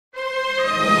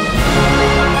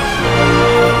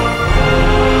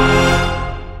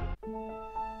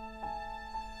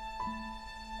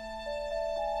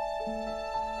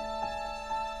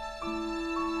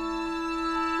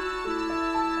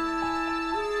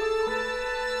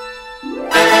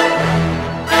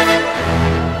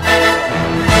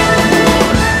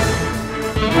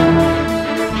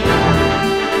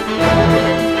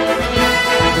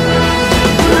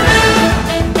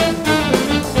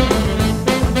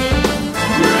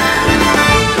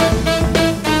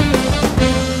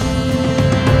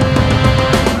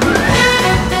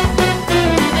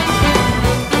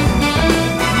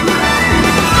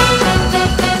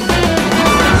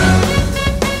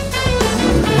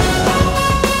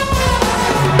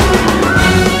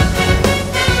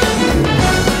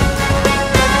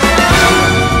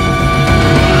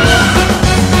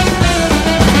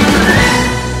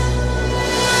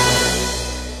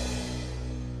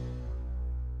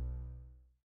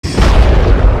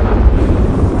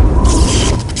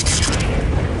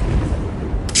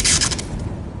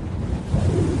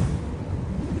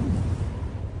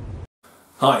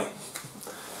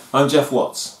I'm Geoff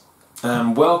Watts,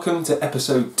 and welcome to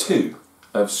episode 2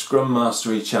 of Scrum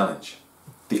Mastery Challenge,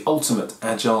 the ultimate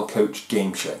Agile coach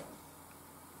game show.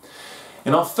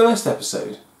 In our first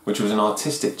episode, which was an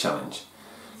artistic challenge,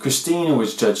 Christina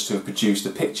was judged to have produced a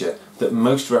picture that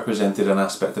most represented an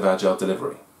aspect of Agile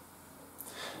delivery.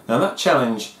 Now that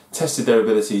challenge tested their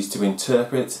abilities to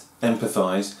interpret,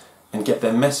 empathise, and get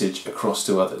their message across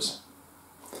to others.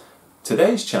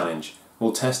 Today's challenge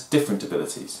will test different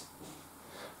abilities,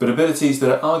 but abilities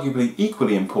that are arguably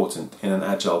equally important in an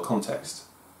Agile context.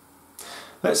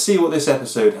 Let's see what this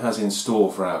episode has in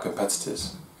store for our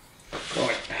competitors.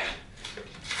 Right.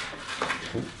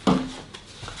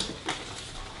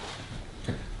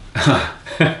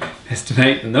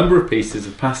 Estimate the number of pieces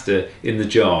of pasta in the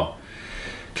jar.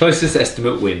 Closest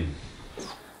estimate win.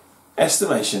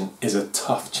 Estimation is a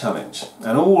tough challenge,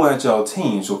 and all Agile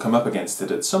teams will come up against it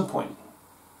at some point.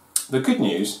 The good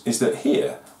news is that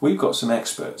here we've got some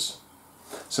experts,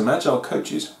 some Agile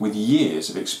coaches with years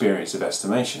of experience of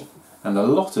estimation and a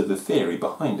lot of the theory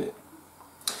behind it.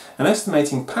 And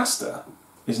estimating pasta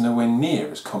is nowhere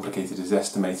near as complicated as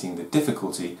estimating the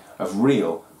difficulty of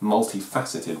real,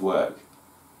 multifaceted work.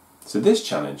 So this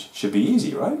challenge should be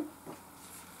easy, right?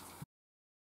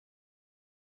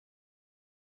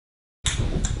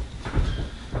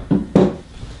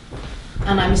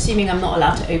 And I'm assuming I'm not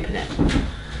allowed to open it.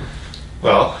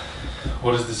 Well,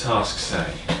 what does the task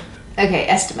say? Okay,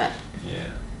 estimate. Yeah.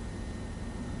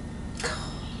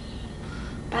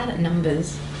 Bad at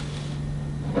numbers.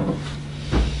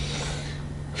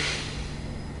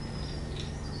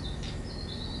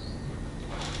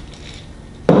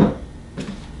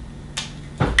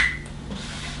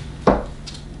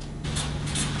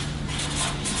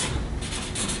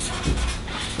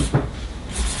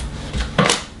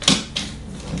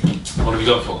 What have you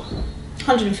got for?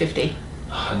 150.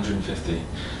 150.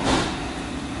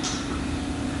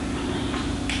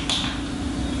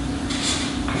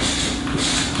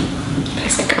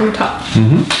 Place it on top.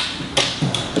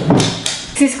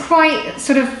 This is quite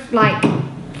sort of like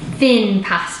thin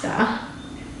pasta,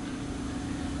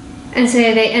 and so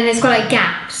it's got like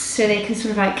gaps, so they can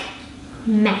sort of like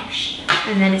mesh,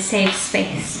 and then it saves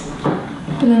space.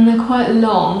 But then they're quite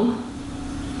long.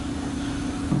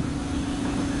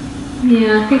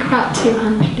 Yeah, I think about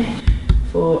 200.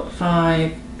 4,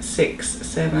 5, 6,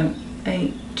 7,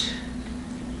 8,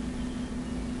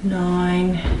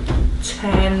 9,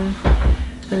 10,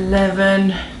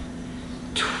 11,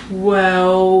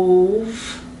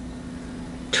 12,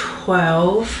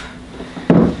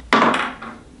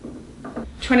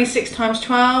 26 times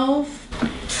 12,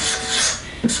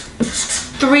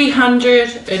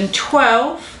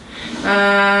 312.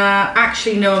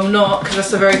 Actually, no, I'm not, because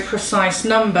that's a very precise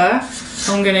number.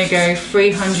 I'm going to go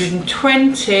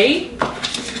 320.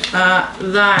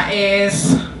 That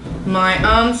is my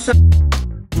answer.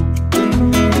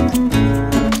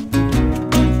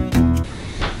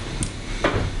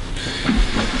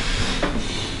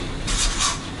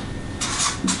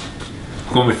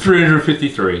 Gone with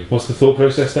 353. What's the thought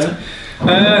process there?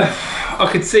 I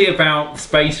could see about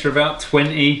space for about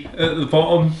 20 at the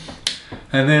bottom,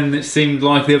 and then it seemed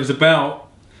like there was about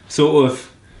sort of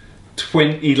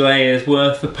 20 layers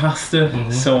worth of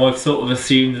pasta, so I've sort of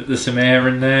assumed that there's some air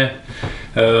in there.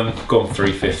 Gone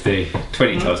 350.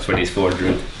 20 times 20 is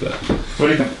 400. But What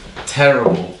do you think?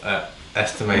 Terrible at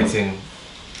estimating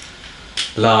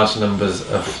large numbers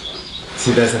of...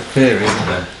 See, there's a theory, isn't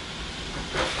there?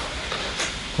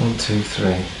 1, 2,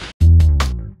 3.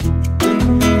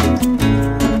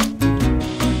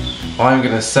 I'm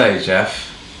going to say, Geoff,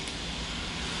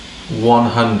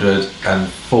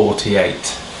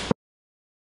 148.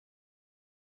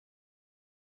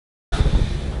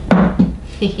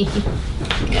 I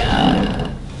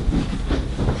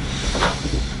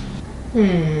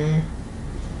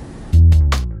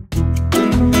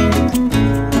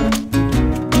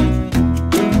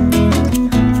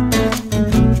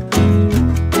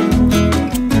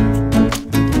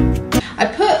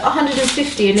put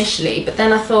 150 initially, but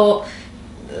then I thought,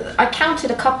 I counted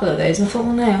a couple of those and I thought,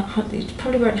 well no, you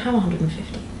probably won't have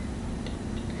 150.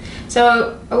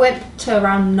 So I went to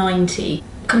around 90.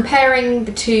 Comparing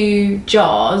the two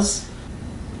jars,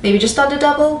 maybe just under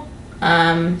double,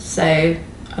 so I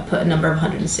put a number of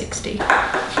 160.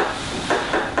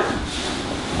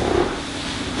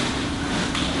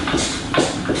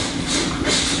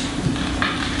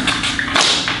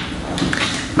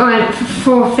 I went for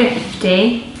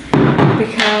 450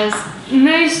 because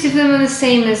most of them are the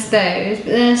same as those, but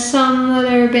there's some that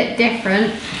are a bit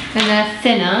different and they're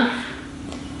thinner.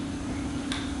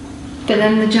 but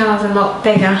then the jar's a lot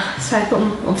bigger, so I thought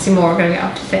obviously more are going to get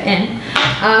up to fit in.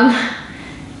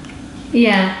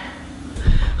 Yeah.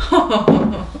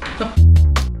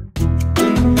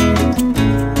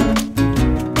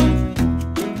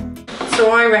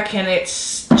 So I reckon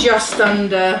it's just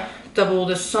under double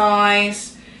the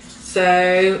size.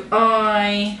 So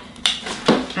I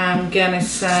am gonna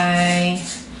say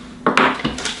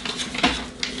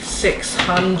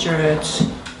 600.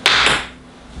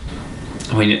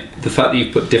 I mean, the fact that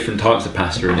you've put different types of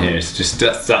pasta in here is just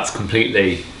that's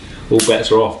completely, all bets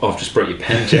are off. I've just broke your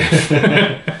pen, Geoff.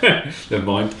 Never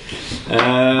mind.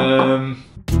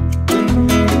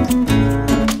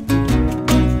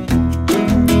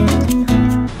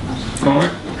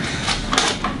 Alright.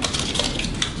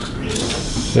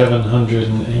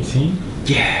 718.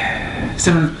 Yeah.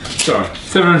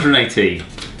 718.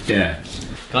 Yeah.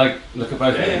 Can I look at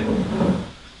both of them?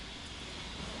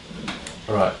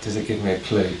 Alright, does it give me a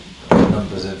clue?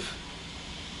 Numbers of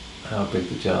how big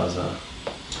the jars are.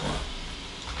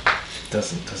 It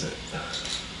doesn't, does it?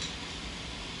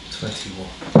 21.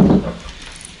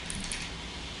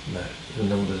 No, the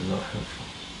numbers are not helpful.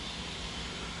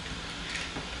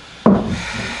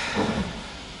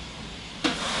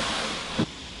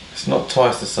 It's not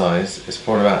twice the size, it's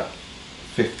probably about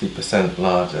 50%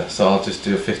 larger, so I'll just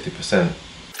do a 50%.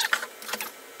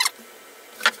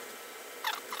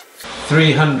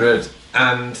 300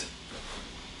 and...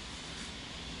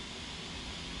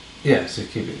 yeah, so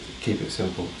keep it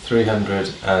simple.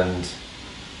 300 and...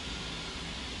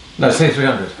 no, say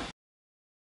 300.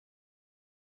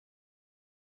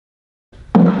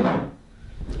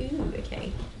 Ooh,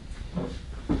 okay.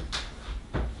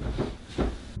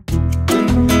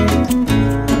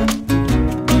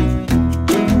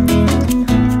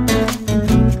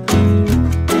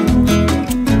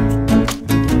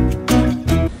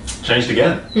 Changed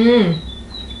again.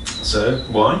 So,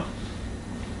 why?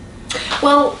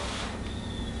 Well,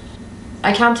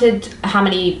 I counted how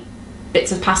many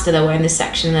bits of pasta there were in this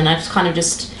section, and I just kind of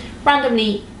just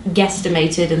randomly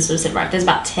guesstimated and sort of said, right, there's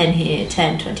about 10 here,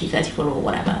 10, 20, 34 or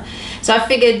whatever. So I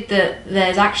figured that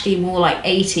there's actually more like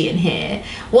 80 in here.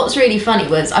 What's really funny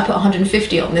was I put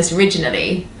 150 on this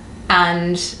originally,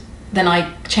 and then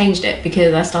I changed it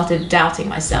because I started doubting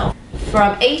myself.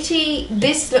 From 80,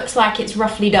 this looks like it's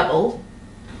roughly double.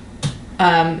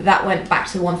 That went back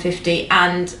to 150,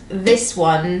 and this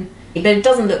one, but it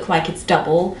doesn't look like it's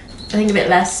double. I think a bit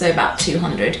less, so about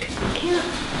 200.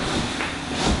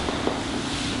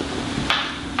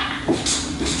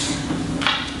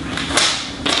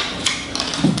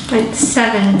 Went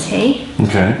 70.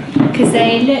 Okay. Because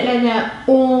they look like they're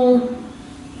all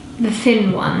the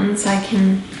thin ones. I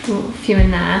can do a few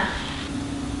in there.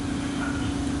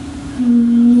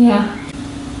 Yeah.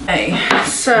 Okay,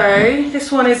 so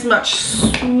this one is much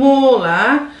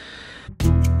smaller.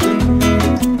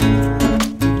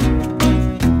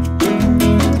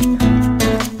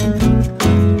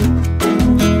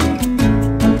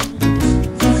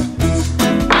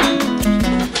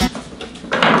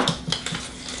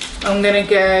 I'm gonna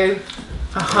go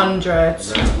 100.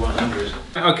 100.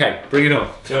 Okay, bring it on.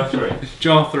 Jar 3.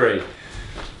 Jar 3.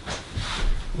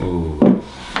 Ooh.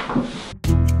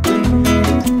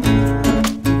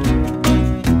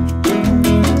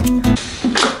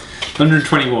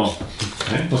 121.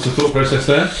 Okay. What's the thought process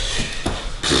there?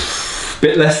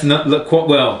 Bit less than that. Look, quite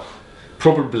well.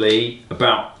 Probably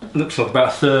about, looks like about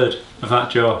a third of that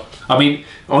jar. I mean,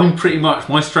 I'm pretty much,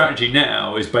 my strategy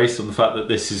now is based on the fact that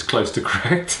this is close to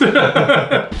correct.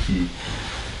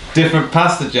 Different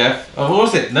pasta, Geoff. Oh, what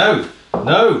was it? No.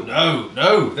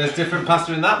 There's different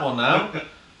pasta in that one now.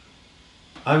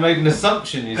 I made an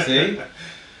assumption, you see.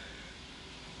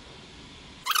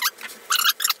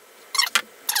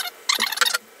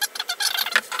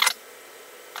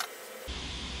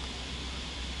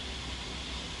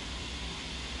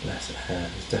 Less air.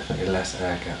 There's definitely less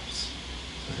air gaps.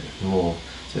 So I think it's more.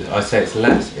 So I'd say it's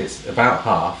less. It's about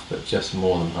half, but just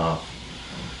more than half.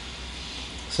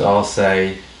 So I'll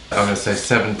say, I'm going to say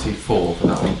 74 for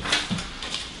that one.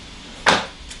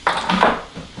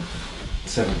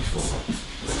 74.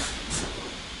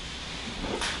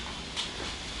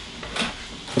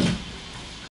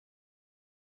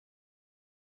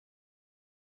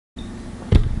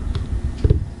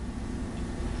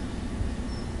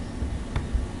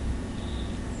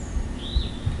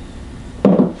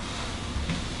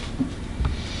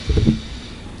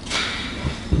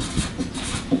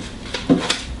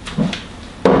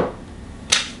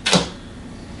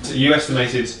 You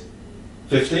estimated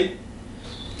 50?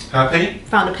 Happy?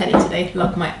 Found a penny today,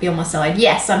 luck might be on my side.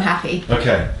 Yes, I'm happy.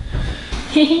 Okay.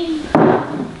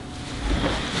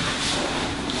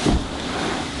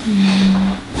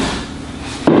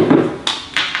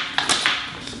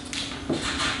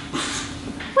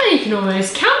 Well, you can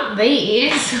almost count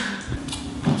these.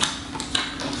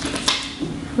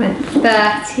 Went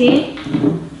 30.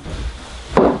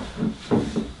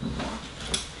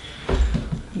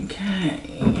 Okay.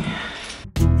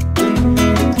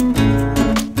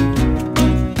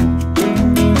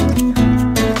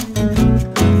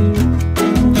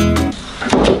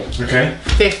 Okay.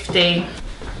 50.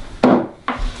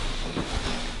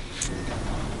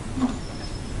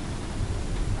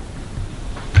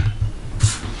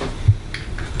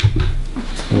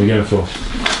 What are we going for?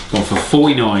 Gone for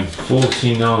 49.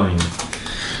 49.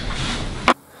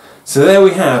 So there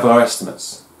we have our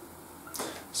estimates.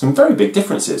 Some very big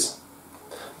differences,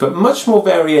 but much more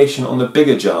variation on the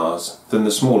bigger jars than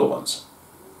the smaller ones.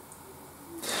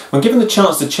 When given the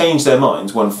chance to change their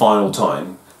minds one final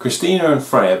time, Christina and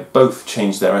Freya both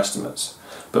changed their estimates,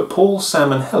 but Paul,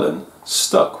 Sam and Helen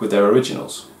stuck with their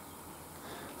originals.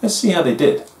 Let's see how they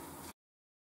did.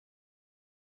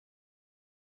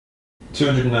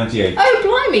 298. Oh,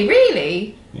 blimey,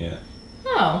 really? Yeah.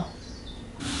 Oh.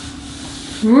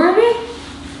 Really?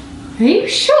 Are you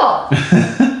sure?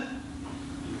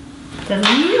 Does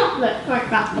not look like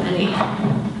that many.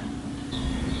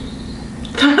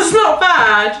 That's not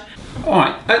bad.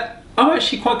 Alright, I'm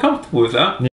actually quite comfortable with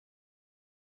that.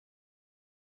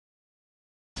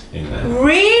 In there.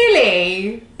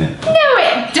 Really? No,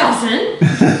 it doesn't.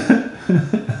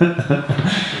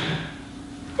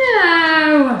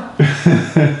 No.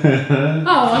 Oh,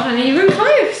 I wasn't even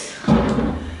close.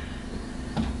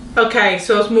 Okay,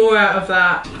 so it's more out of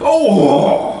that.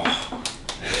 Oh!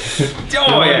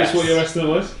 Oh, yes. What your estimate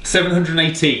was?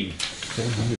 718.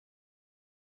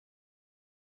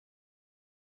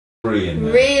 3 in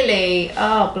there. Really?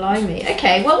 Oh, blimey.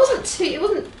 Okay, well, it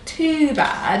wasn't too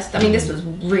bad. I mean, this was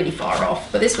really far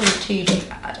off, but this wasn't too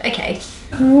bad. Okay.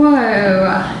 Whoa,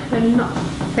 I did not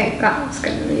think that was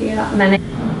going to be that many.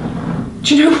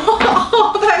 Do you know what?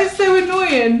 Oh, that is so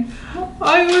annoying.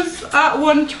 I was at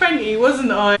 120,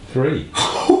 wasn't I? 3.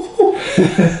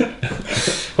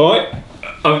 Alright,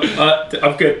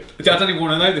 I'm good. I don't even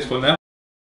want to know this one now.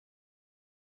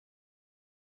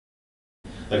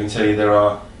 I can tell you there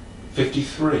are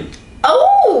 53.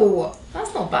 Oh,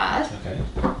 that's not bad. Okay.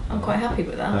 I'm quite happy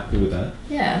with that. Happy with that.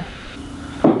 Yeah.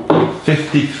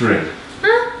 53.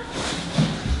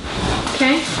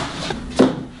 Okay.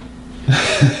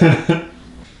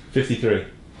 53.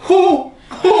 Oh,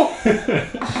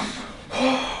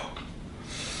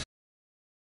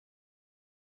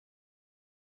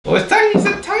 Well, it's tiny, it's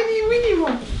a tiny mini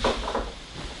one.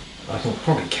 I can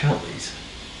probably count these.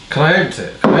 Can I open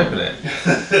it? Can I open it?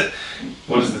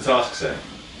 What does the task say?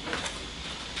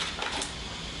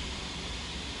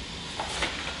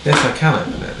 Yes, I can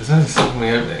open it. There's only something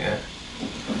opening it.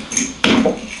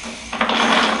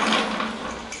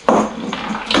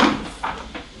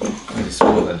 Maybe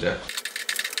small then, Geoff.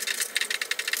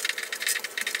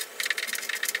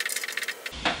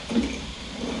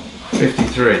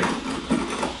 $53.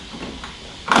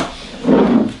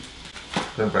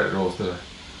 Don't break the rules, did I?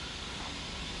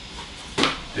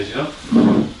 Did you not?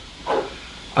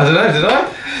 I don't know, did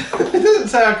I? It doesn't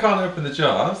say I can't open the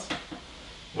jars.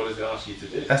 What does it ask you to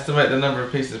do? Estimate the number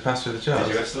of pieces passed through the jars.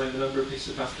 Did you estimate the number of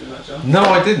pieces of pasta in that jar? No,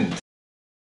 I didn't.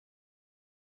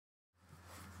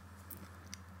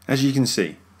 As you can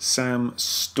see, Sam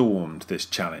stormed this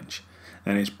challenge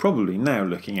and is probably now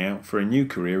looking out for a new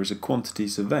career as a quantity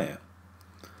surveyor.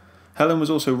 Helen was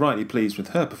also rightly pleased with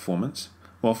her performance,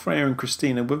 while Freya and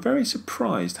Christina were very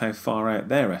surprised how far out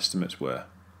their estimates were.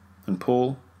 And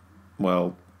Paul,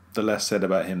 well, the less said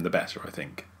about him the better, I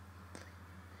think.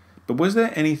 But was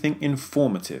there anything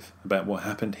informative about what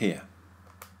happened here?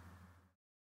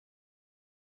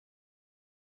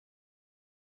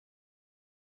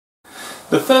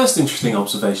 The first interesting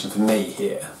observation for me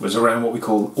here was around what we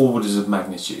call orders of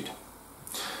magnitude.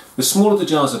 The smaller the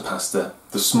jars of pasta,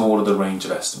 the smaller the range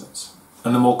of estimates,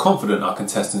 and the more confident our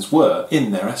contestants were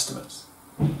in their estimates.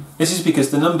 This is because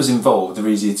the numbers involved are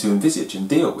easier to envisage and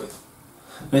deal with.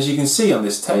 And as you can see on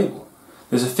this table,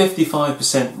 there's a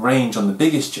 55% range on the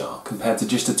biggest jar compared to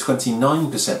just a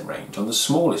 29% range on the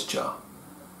smallest jar.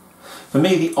 For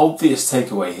me, the obvious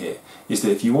takeaway here is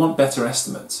that if you want better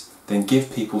estimates, then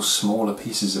give people smaller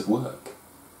pieces of work.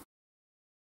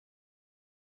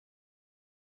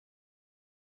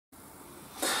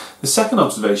 The second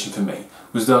observation for me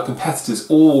was that our competitors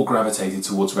all gravitated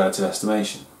towards relative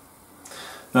estimation.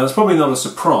 Now that's probably not a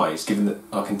surprise given that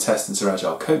our contestants are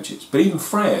Agile coaches, but even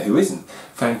Freya, who isn't,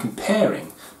 found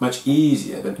comparing much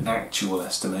easier than actual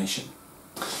estimation.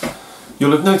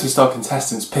 You'll have noticed our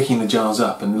contestants picking the jars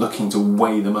up and looking to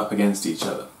weigh them up against each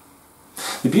other.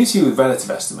 The beauty with relative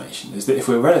estimation is that if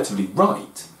we're relatively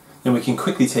right, then we can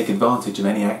quickly take advantage of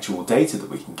any actual data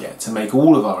that we can get to make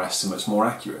all of our estimates more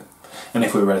accurate. And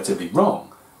if we're relatively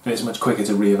wrong, then it's much quicker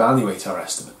to re-evaluate our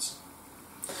estimates.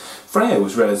 Freya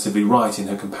was relatively right in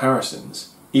her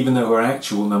comparisons, even though her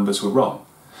actual numbers were wrong.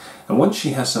 And once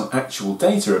she has some actual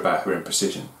data about her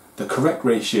imprecision, the correct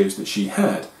ratios that she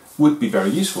had would be very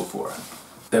useful for her.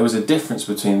 There was a difference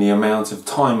between the amount of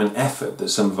time and effort that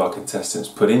some of our contestants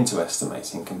put into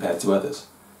estimating compared to others.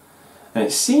 And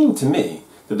it seemed to me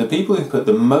that the people who put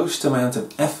the most amount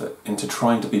of effort into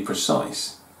trying to be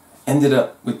precise ended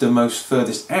up with the most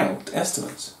furthest out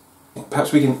estimates.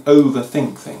 Perhaps we can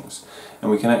overthink things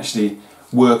and we can actually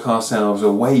work ourselves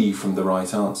away from the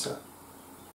right answer.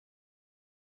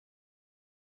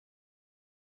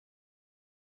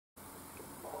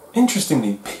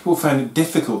 Interestingly, people found it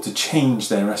difficult to change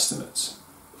their estimates,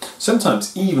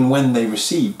 sometimes even when they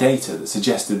received data that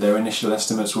suggested their initial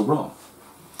estimates were wrong.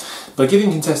 By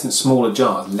giving contestants smaller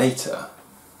jars later,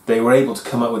 they were able to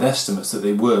come up with estimates that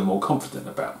they were more confident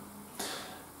about.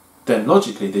 Then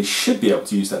logically they should be able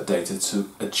to use that data to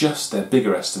adjust their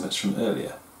bigger estimates from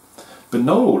earlier. But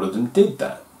not all of them did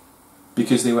that,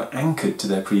 because they were anchored to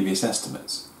their previous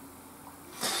estimates.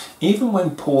 Even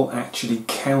when Paul actually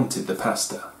counted the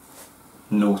pasta,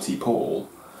 naughty Paul,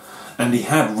 and he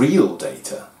had real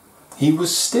data, he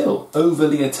was still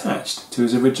overly attached to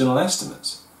his original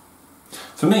estimates.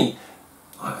 For me,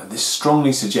 this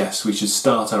strongly suggests we should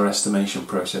start our estimation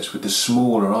process with the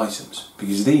smaller items,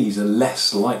 because these are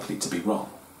less likely to be wrong.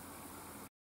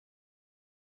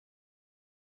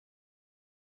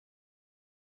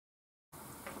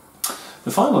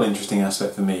 The final interesting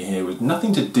aspect for me here was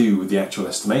nothing to do with the actual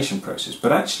estimation process,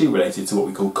 but actually related to what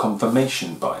we call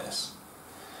confirmation bias.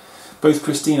 Both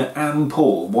Christina and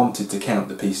Paul wanted to count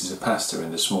the pieces of pasta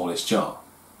in the smallest jar.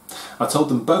 I told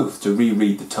them both to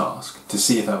reread the task to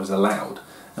see if that was allowed,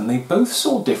 and they both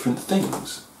saw different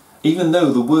things, even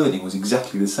though the wording was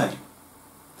exactly the same.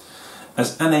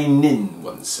 As Anne Nin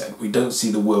once said, we don't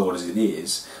see the world as it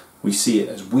is, we see it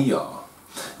as we are.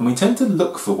 And we tend to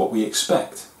look for what we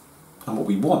expect and what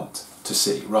we want to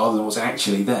see, rather than what's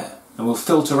actually there. And we'll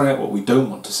filter out what we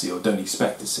don't want to see or don't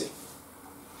expect to see.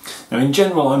 Now in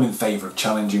general, I'm in favour of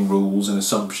challenging rules and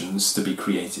assumptions to be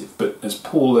creative, but as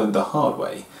Paul learned the hard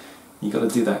way, you've got to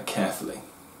do that carefully.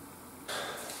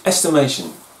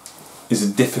 Estimation is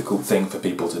a difficult thing for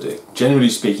people to do. Generally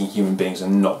speaking, human beings are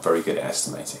not very good at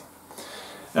estimating.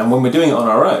 And when we're doing it on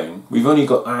our own, we've only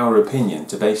got our opinion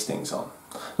to base things on.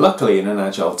 Luckily, in an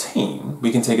Agile team,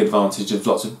 we can take advantage of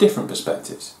lots of different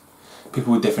perspectives.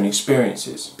 People with different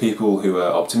experiences, people who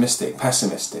are optimistic,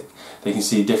 pessimistic, they can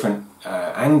see different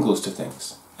angles to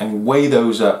things and weigh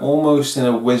those up almost in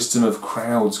a wisdom of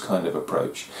crowds kind of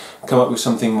approach, come up with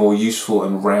something more useful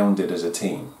and rounded as a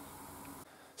team.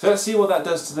 So let's see what that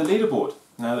does to the leaderboard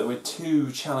now that we're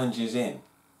 2 challenges in.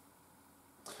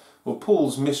 Well,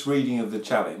 Paul's misreading of the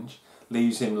challenge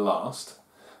leaves him last,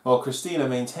 while Christina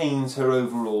maintains her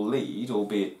overall lead,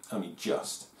 albeit only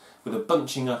just, with a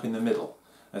bunching up in the middle,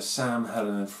 as Sam,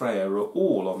 Helen and Freya are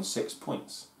all on 6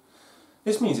 points.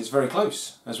 This means it's very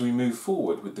close as we move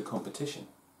forward with the competition.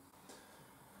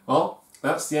 Well,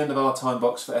 that's the end of our time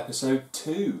box for episode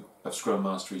 2 of Scrum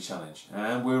Mastery Challenge,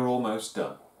 and we're almost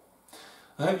done.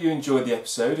 I hope you enjoyed the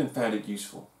episode and found it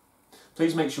useful.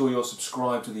 Please make sure you're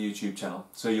subscribed to the YouTube channel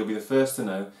so you'll be the first to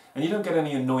know and you don't get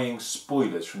any annoying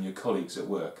spoilers from your colleagues at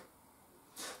work.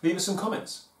 Leave us some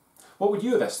comments. What would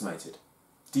you have estimated?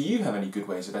 Do you have any good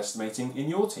ways of estimating in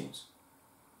your teams?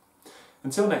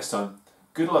 Until next time,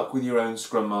 good luck with your own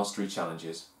Scrum Mastery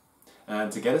challenges.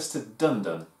 And to get us to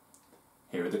done,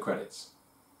 here are the credits.